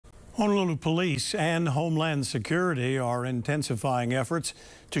Honolulu Police and Homeland Security are intensifying efforts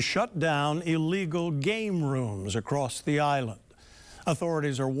to shut down illegal game rooms across the island.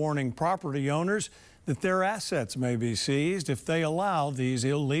 Authorities are warning property owners that their assets may be seized if they allow these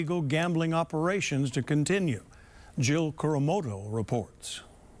illegal gambling operations to continue. Jill Kuramoto reports.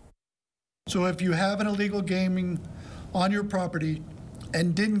 So if you have an illegal gaming on your property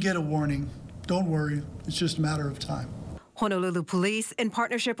and didn't get a warning, don't worry, it's just a matter of time. Honolulu Police, in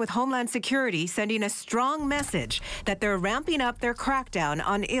partnership with Homeland Security, sending a strong message that they're ramping up their crackdown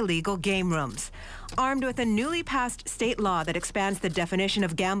on illegal game rooms. Armed with a newly passed state law that expands the definition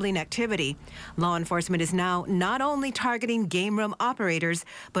of gambling activity, law enforcement is now not only targeting game room operators,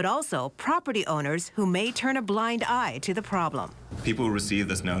 but also property owners who may turn a blind eye to the problem. People who receive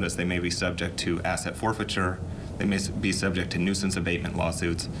this notice, they may be subject to asset forfeiture, they may be subject to nuisance abatement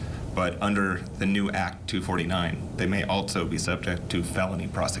lawsuits, but under the new Act 249, they may also be subject to felony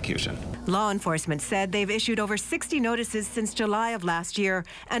prosecution. Law enforcement said they've issued over 60 notices since July of last year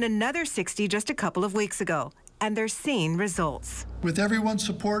and another 60 just a couple of weeks ago, and they're seeing results. With everyone's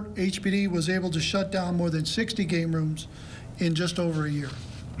support, HPD was able to shut down more than 60 game rooms in just over a year.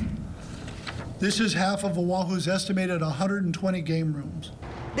 This is half of Oahu's estimated 120 game rooms.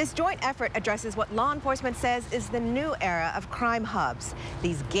 This joint effort addresses what law enforcement says is the new era of crime hubs.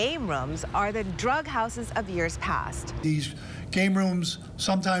 These game rooms are the drug houses of years past. These game rooms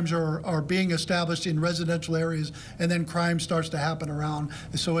sometimes are being established in residential areas, and then crime starts to happen around,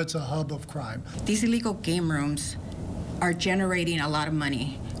 so it's a hub of crime. These illegal game rooms are generating a lot of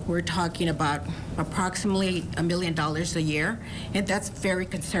money. We're talking about approximately $1 million a year, and that's very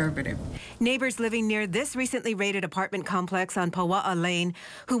conservative. Neighbors living near this recently raided apartment complex on Pawa'a Lane,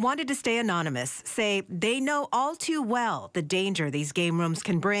 who wanted to stay anonymous, say they know all too well the danger these game rooms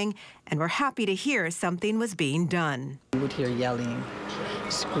can bring, and were happy to hear something was being done. We would hear yelling,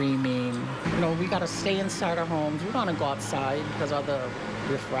 screaming. You know, we got to stay inside our homes. We don't want to go outside because of the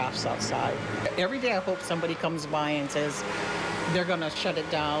riffraffs outside. Every day I hope somebody comes by and says they're going to shut it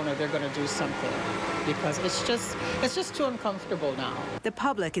down or they're going to do something, because it's just too uncomfortable now. The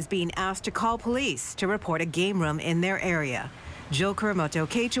public is being asked to call police to report a game room in their area. Jill Kuramoto,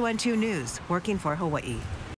 KHON2 News, working for Hawaii.